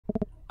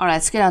Alright,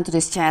 let's get on to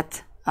this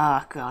chat.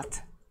 Oh god.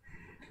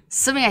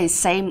 Assuming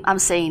I'm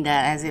saying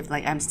that as if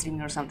like I'm streaming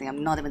or something.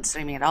 I'm not even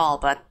streaming at all,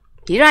 but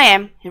here I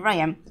am.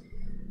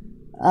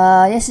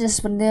 Yes,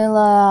 it's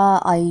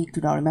vanilla. I do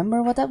not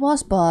remember what that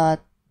was,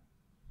 but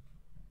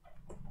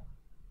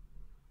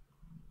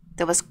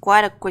that was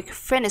quite a quick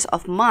finish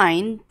of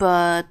mine,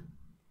 but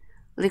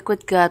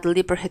Liquid got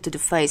Leaper hit to the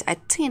face. I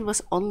think it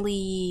was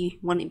only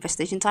one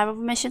infestation type of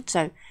mission,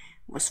 so it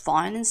was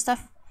fine and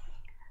stuff.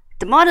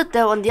 The model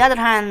though, on the other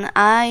hand,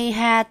 I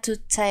had to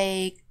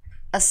take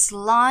a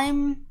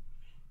slime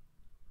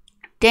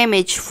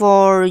damage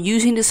for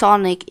using the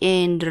Sonic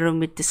in the room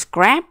with the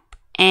scrap,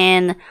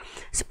 and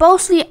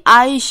supposedly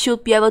I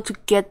should be able to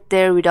get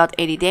there without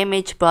any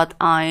damage, but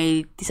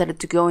I decided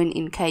to go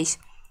in case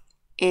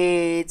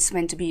it's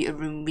meant to be a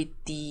room with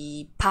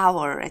the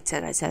power,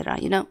 etc, etc,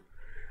 you know.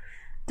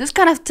 Those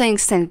kind of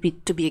things tend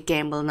to be a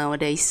gamble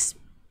nowadays,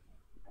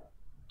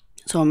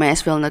 so I may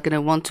as well not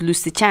gonna want to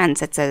lose the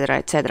chance, etc,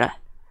 etc.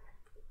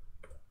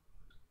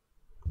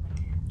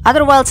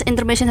 Otherwise,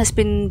 Intermission has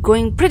been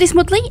going pretty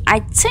smoothly.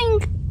 I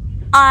think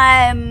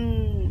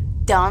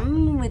I'm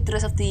done with the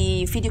rest of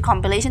the video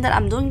compilation that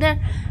I'm doing there,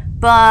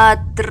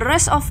 but the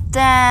rest of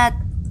that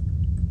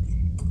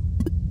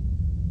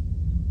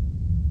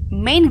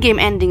main game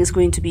ending is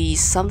going to be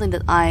something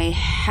that I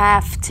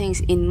have things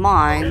in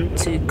mind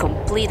to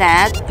complete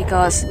at,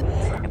 because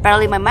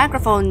apparently my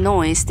microphone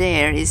noise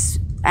there is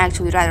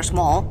actually rather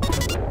small,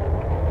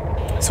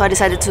 so I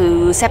decided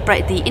to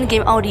separate the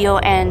in-game audio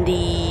and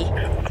the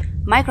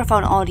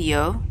microphone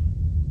audio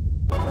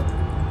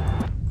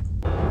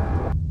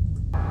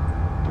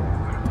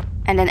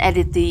and then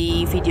edit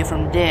the video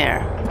from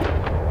there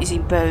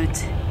using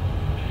both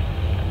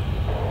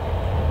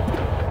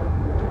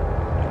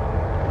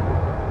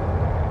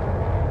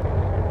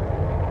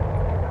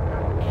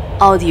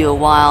audio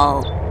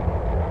while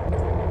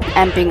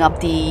amping up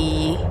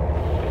the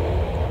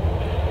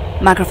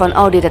microphone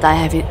audio that I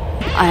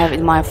have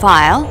in my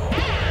file.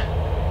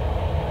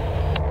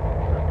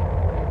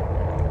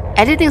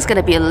 Editing is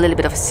gonna be a little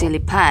bit of a silly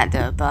pad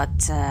though, but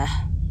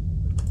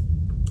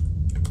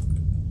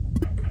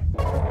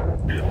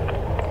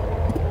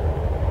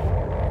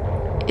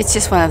it's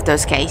just one of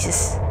those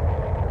cases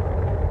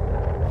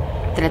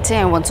that I think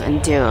I want to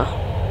endure.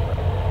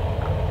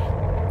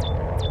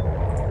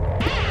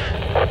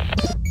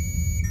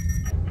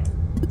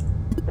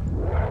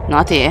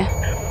 Not here.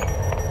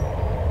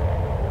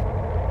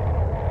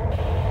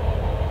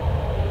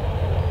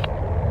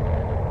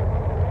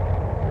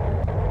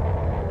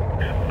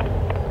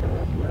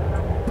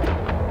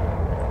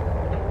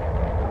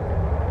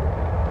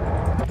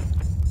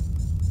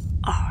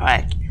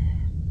 Alright.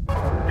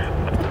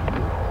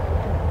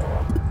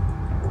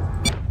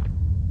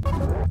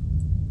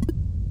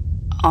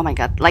 Oh my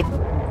god, like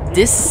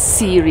this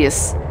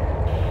serious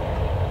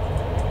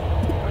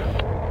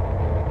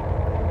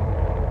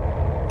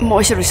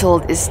moisture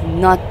result is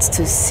not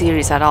too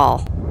serious at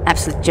all.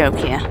 Absolute joke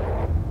here.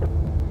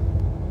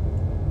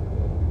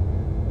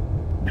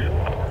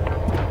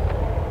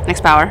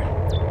 Next power.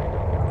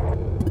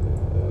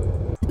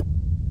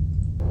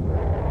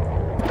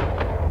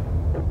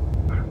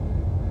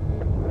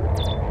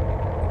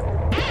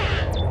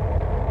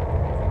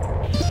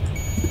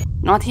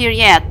 Not here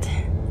yet.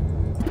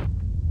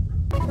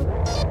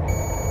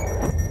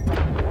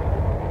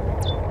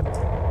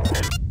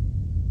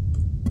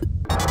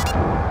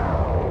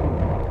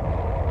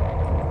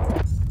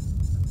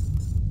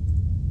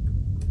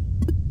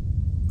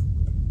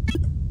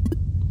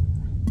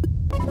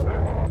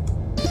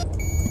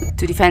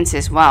 Two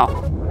defenses, wow.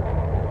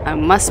 I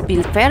must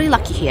be very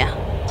lucky here.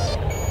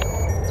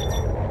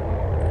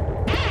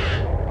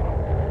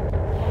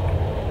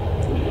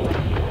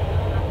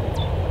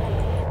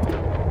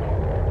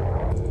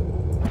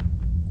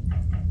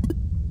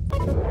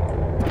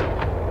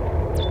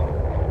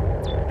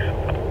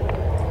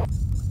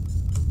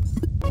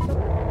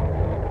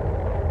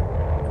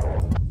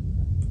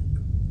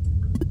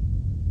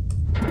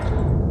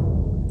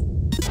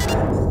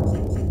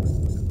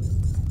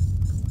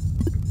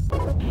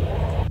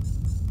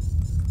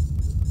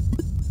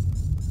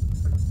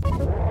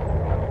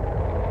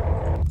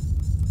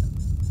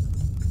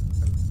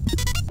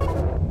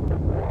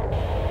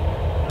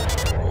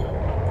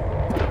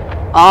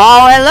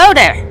 Oh, hello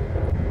there!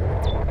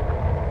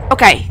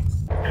 Okay.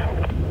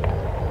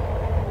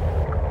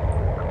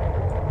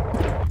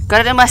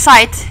 Got it in my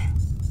sight.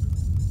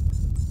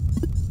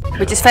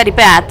 Which is very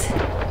bad.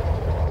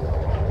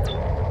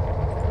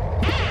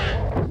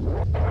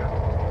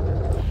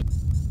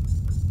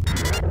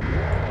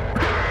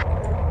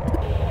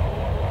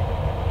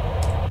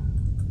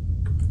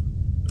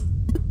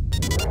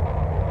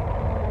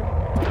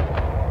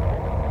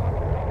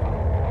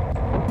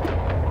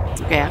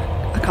 Okay,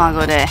 I can't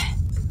go there.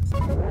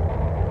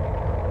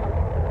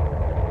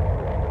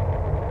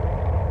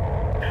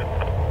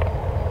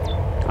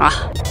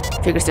 Ah,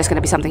 figures there's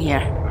gonna be something here.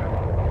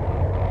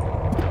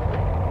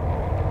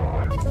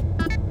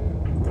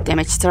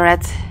 Damage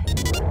turret.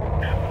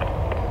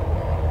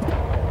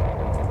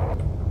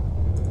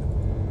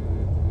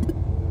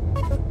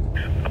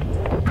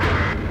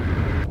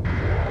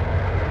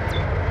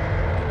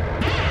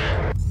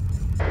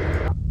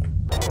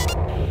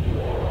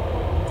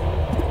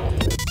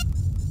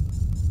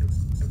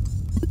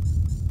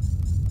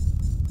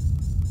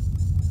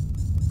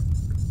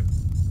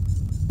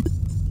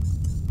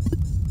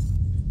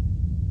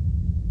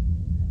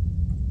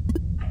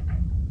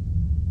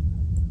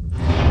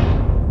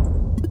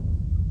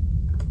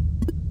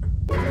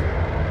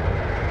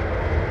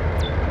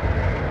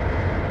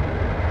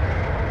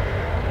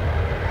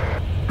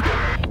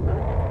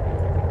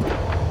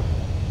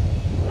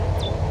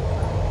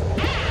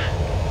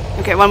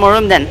 Okay, one more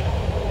room then.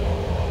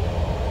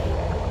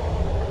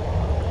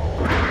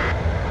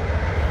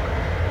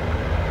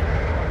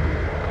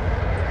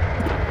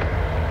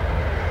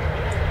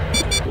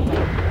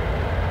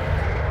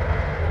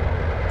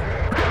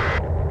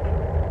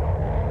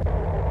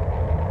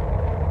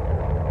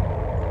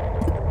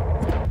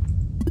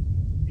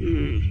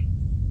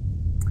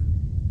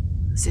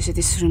 So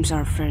these rooms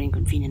are very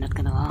inconvenient, not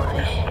gonna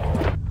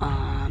lie.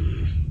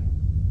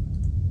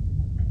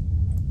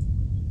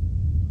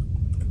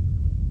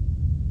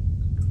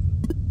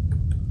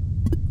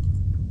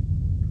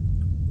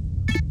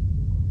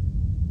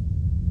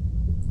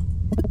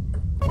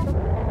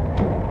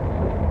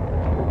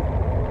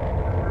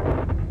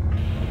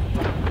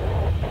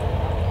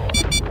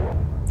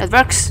 That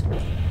works.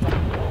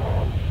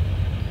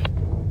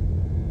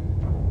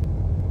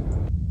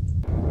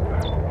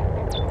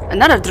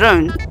 Another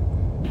drone.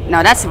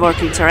 Now that's a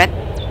working turret.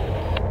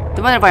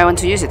 Don't wonder if I want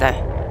to use it though.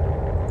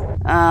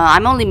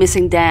 I'm only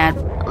missing that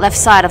left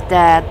side of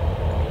that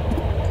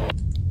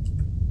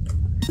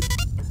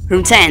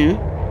room 10.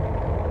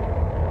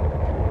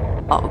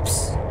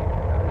 Oops.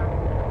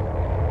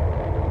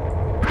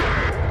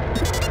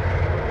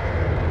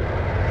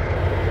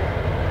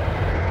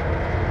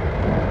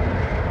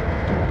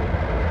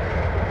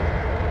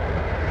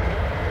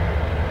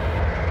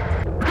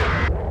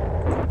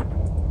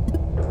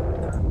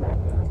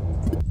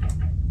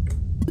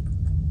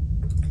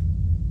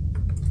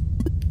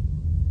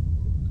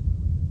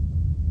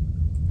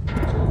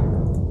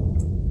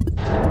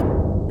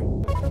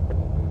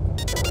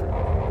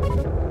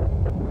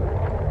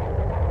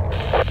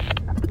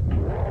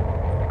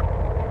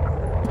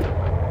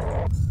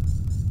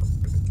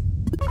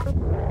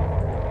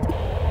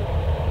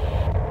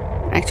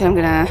 Actually, I'm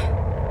gonna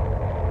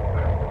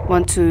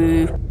want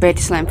to bait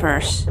the slime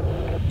first.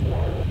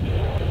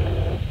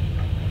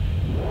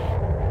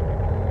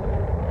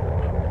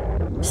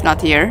 It's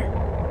not here.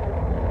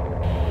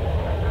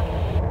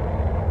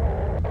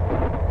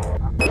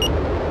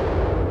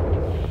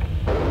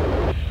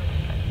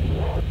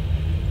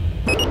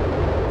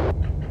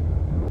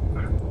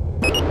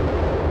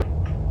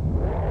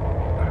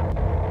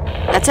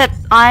 That's it.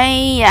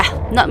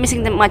 Not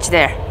missing that much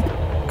there.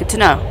 Good to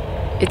know.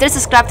 If there's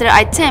a scrap there,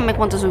 I think I might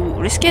want to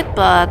risk it,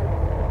 but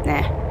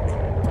nah.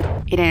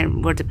 It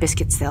ain't worth the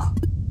biscuit still.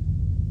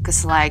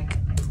 Cause like,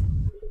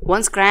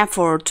 one scrap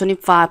for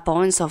 25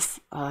 points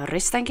of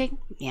risk tanking?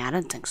 Yeah, I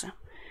don't think so.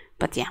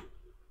 But yeah.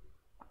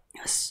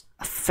 It's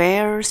a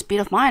fair speed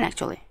of mine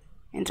actually.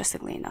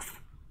 Interestingly enough.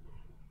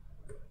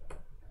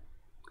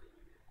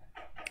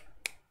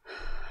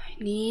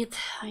 I need.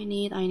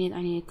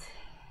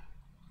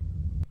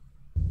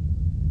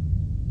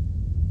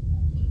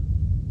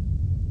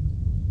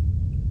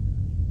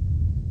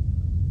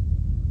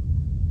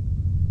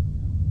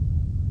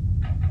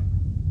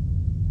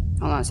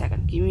 Hold on a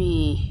second, give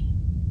me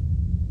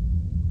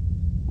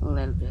a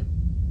little bit.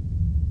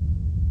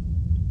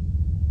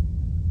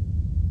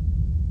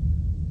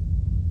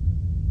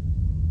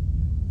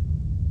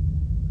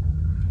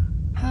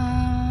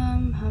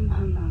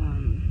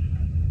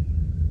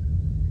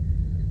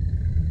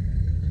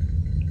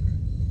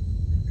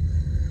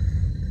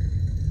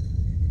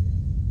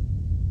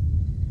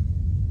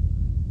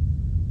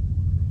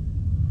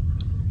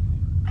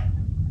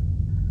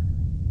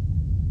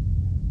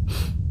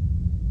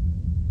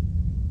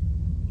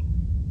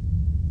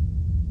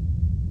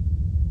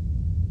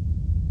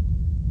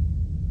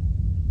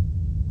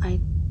 I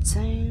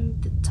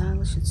think the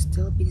title should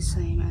still be the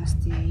same as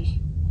the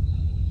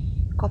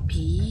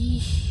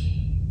copy.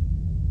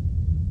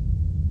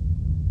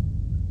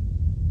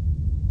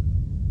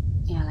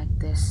 Yeah, like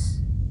this.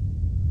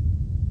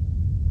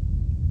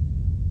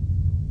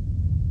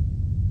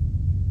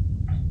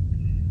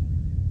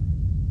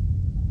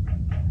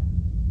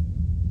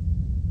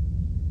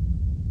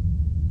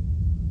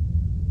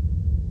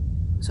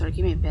 Sorry,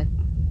 give me a bit.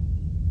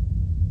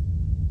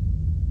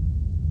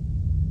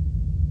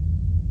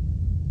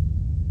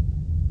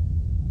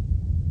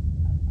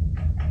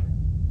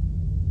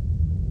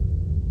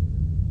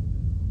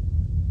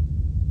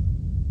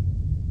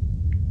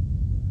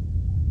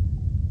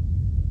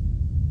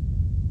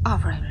 Oh,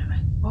 right.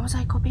 What was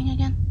I copying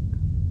again?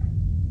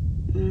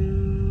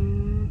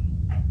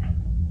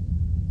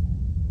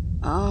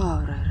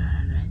 Oh, right.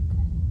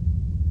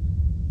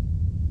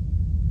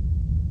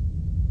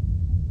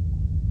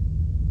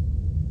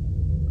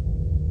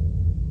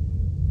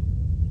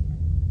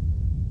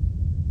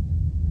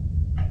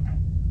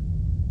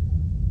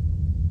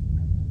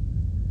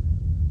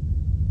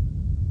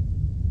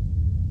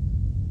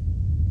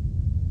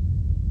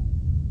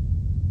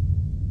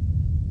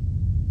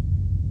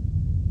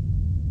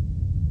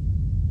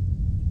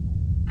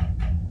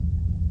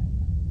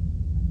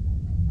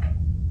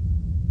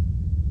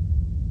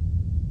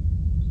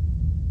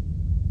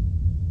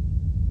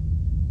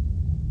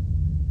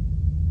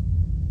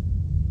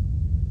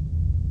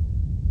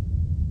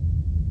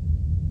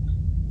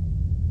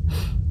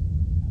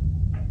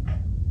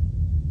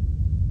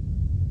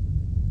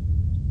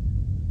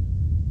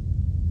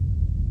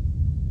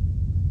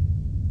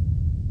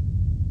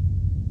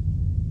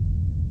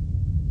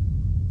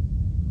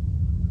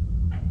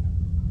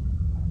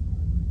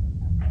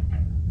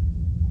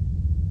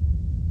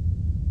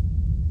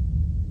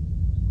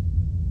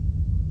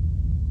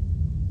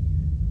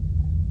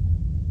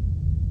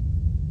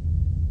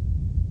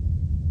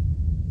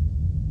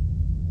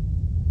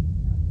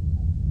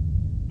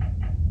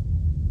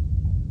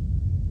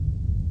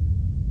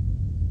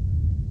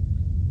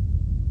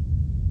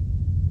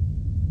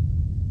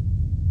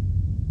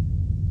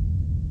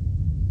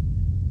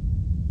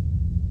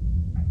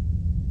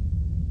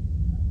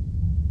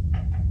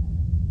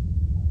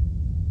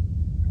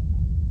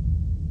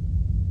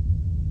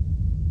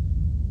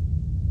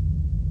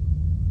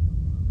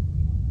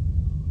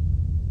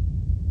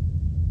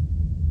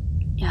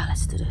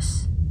 let's do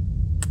this.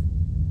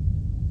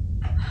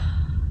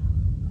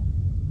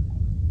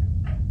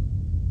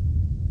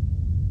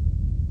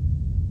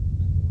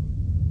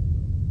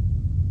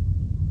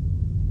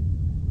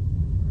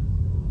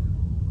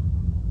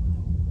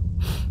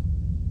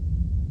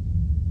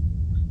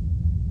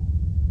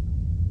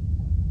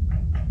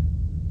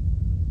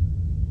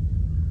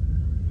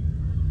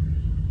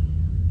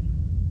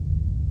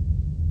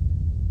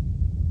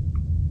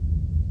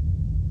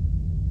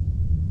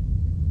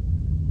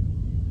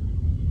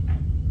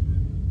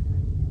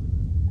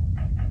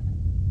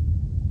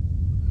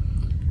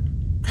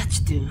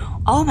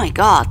 Oh my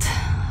god,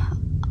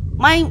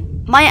 my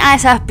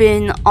eyes have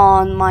been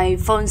on my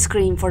phone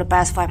screen for the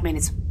past 5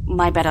 minutes.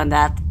 My bad on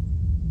that.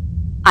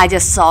 I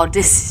just saw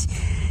this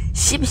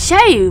ship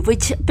shape,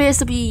 which appears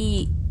to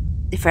be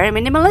very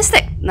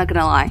minimalistic, not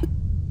gonna lie.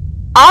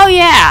 Oh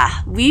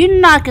yeah, we're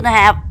not gonna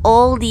have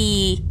all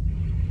the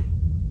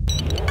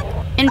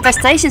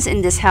infestations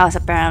in this house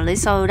apparently,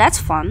 so that's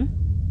fun.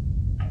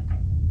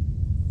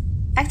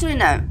 Actually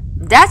no,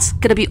 that's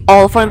gonna be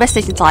all for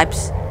infestation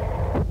types.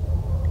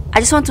 I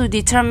just want to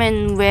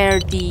determine where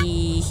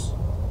the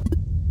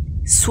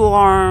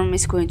swarm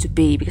is going to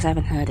be because I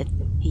haven't heard it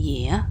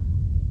here.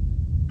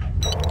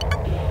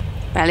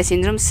 Palace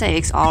Syndrome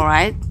 6,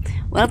 alright.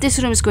 One of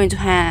these rooms is going to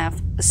have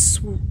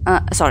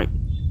a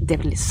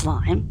definitely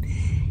slime.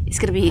 It's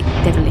gonna be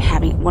definitely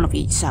having one of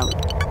each, so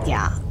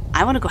yeah,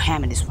 I wanna go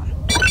ham in this one.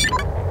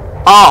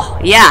 Oh,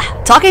 yeah,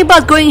 talking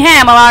about going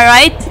ham, am I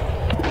right?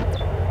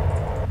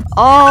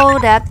 Oh,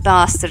 that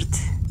bastard.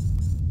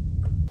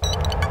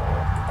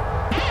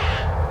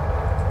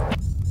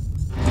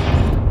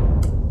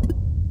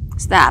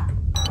 Stop.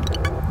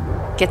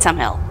 Get some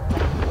help.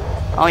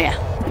 Oh yeah,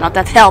 not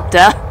that help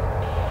though.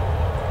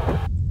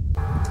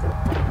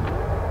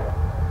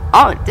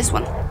 Oh, this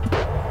one.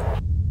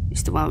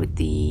 It's the one with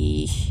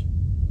the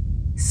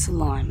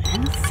slime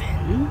and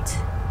vent.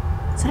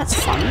 So that's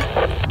fun.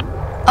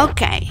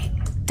 Okay.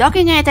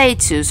 Docking at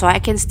A2, so I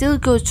can still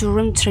go to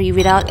room 3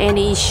 without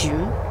any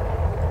issue.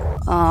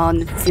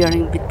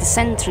 Interfering with the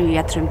sentry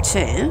at room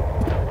 2.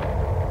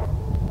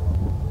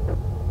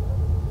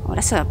 Oh,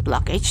 that's a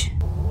blockage.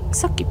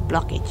 Sucky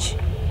blockage.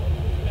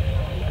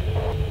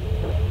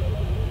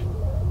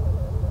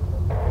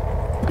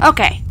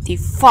 Okay,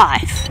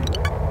 D5.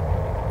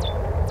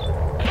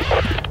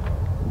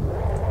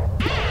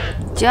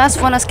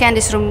 Just wanna scan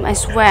this room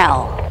as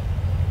well.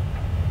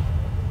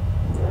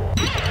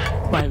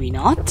 Why we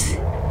not?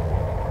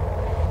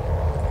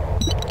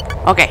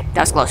 Okay,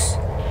 that was close.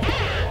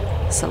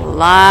 There's a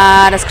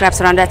lot of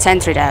scraps around that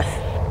sentry there.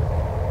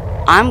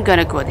 I'm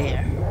gonna go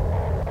there.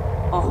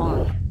 Oh, hold on.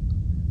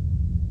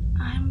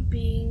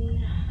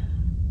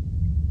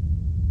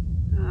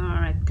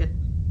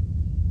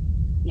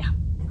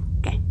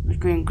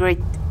 Doing great,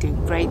 doing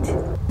great.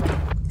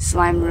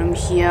 Slime room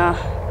here.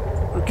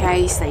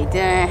 Okay, stay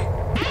there.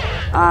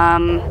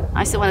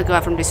 I still want to go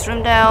out from this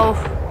room though.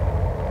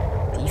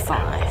 D5.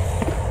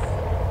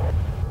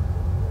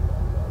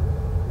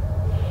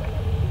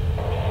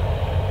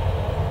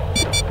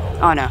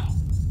 Oh no.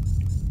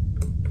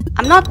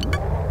 I'm not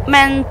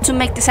meant to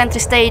make the sentry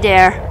stay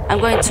there. I'm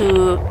going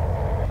to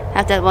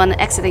have that one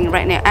exiting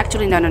right now.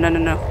 Actually, no.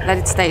 Let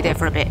it stay there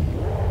for a bit.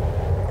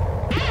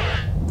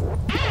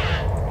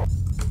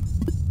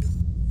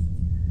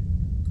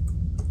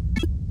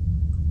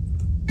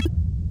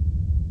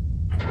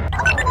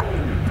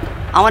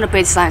 I want to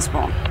pay the slime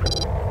spawn.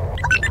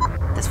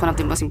 That's one of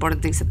the most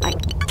important things that I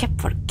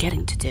kept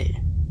forgetting to do.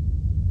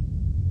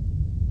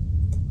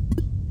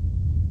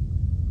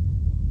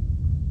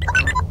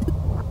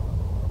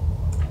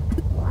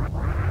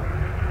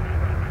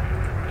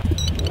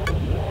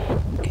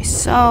 Okay,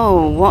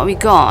 so what we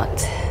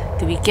got?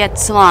 Do we get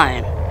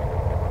slime?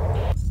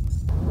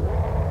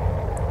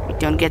 We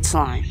don't get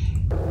slime.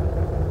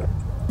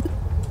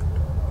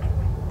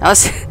 That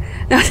was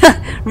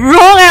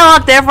wrong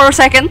out there for a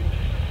second.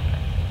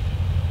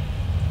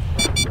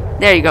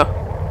 There you go.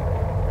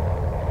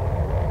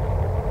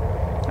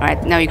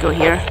 Alright, now you go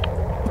here.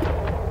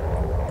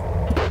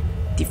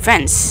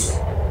 Defense.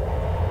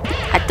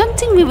 I don't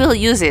think we will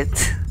use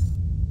it.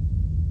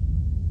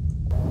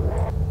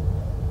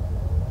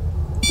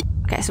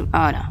 Okay, so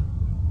oh no.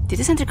 Did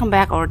the sentry come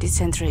back or did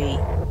sentry?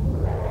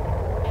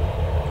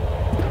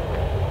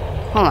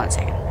 Hold on a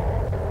second.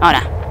 Oh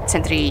no,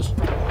 sentry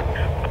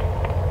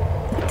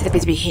did appear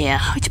to be here.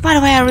 Which by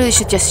the way I really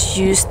should just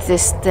use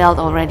this stealth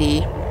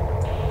already.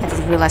 I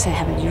didn't realize I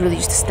haven't really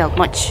used the stealth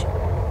much.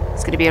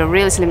 It's gonna be a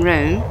really slim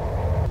room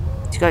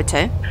to go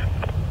to.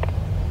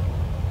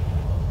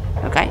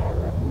 Okay.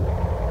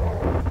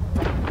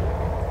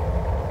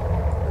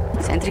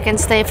 Sentry can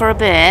stay for a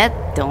bit.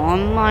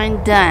 Don't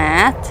mind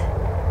that.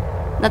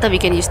 Not that we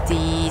can use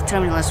the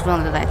terminal as well,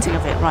 that I think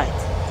of it right.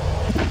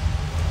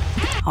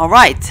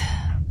 Alright.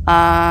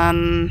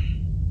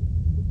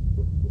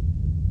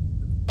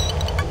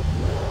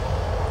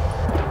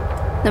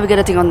 Now we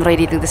gotta think on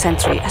radiating the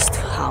sentry as to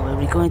how are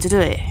we going to do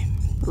it.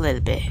 A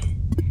little bit.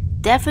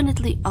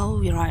 Definitely,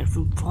 oh you're right,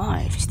 room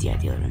 5 is the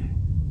ideal room.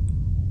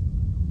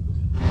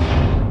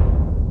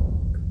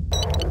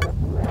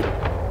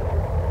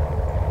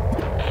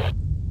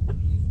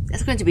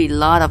 There's going to be a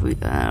lot of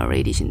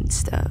radiation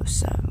stuff,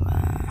 so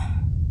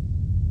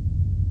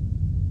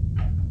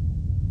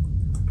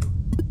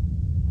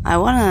I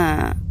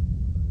wanna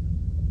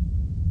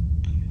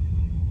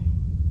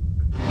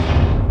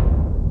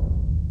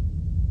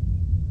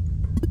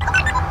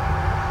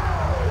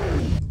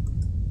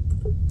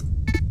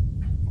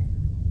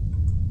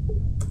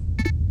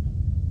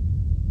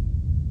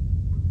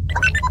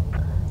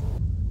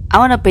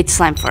bait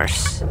slime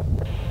first.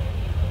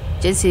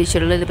 Just to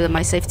ensure a little bit of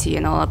my safety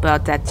and all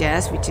about that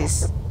jazz, which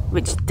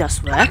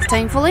does work,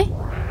 thankfully.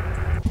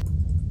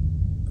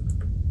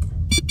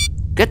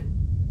 Good.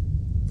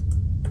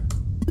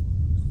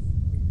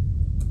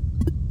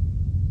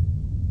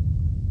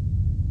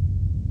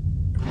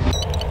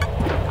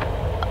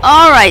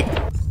 Alright.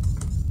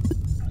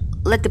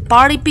 Let the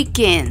party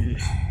begin.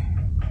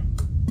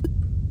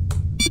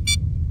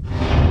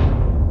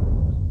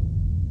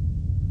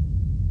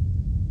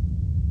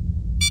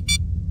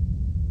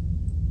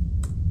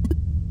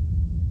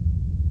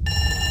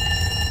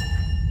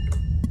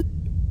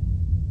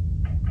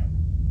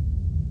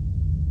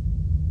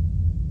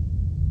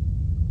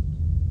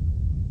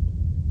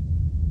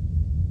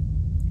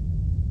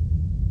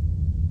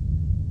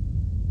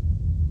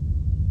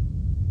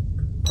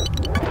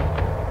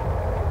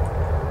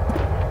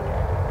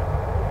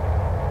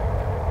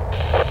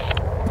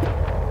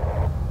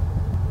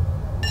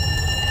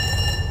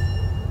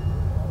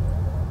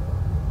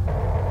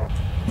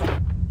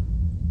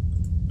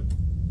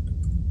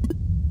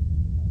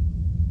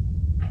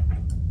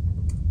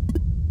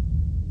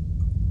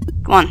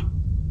 Come on.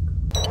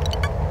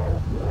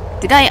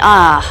 Did I?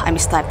 I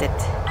mistyped it.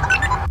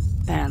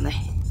 Apparently.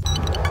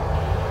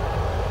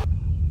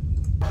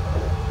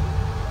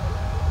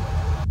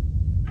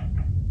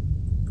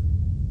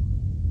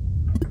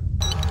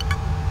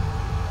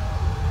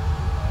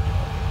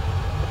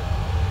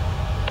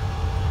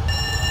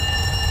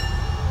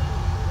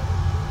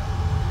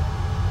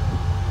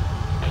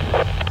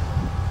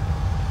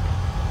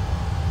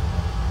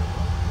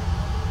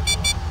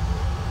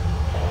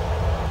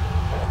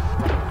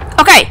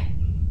 Okay.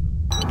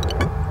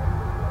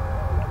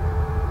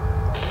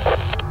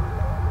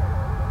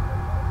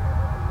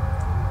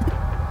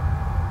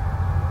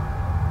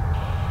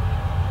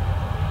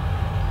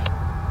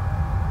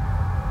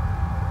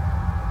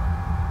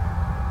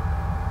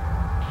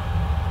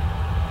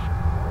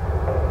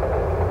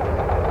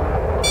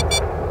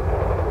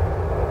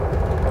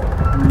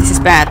 This is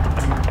bad.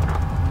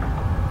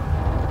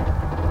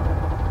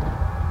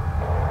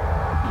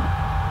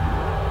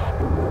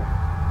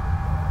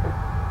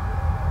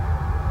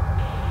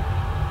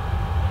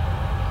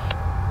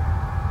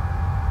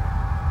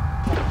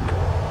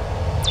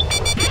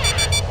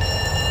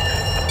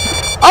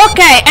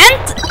 Okay,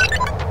 and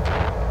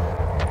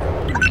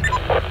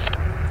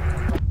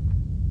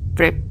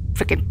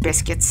freaking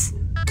biscuits.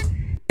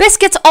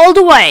 Biscuits all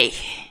the way.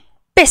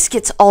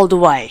 Biscuits all the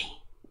way.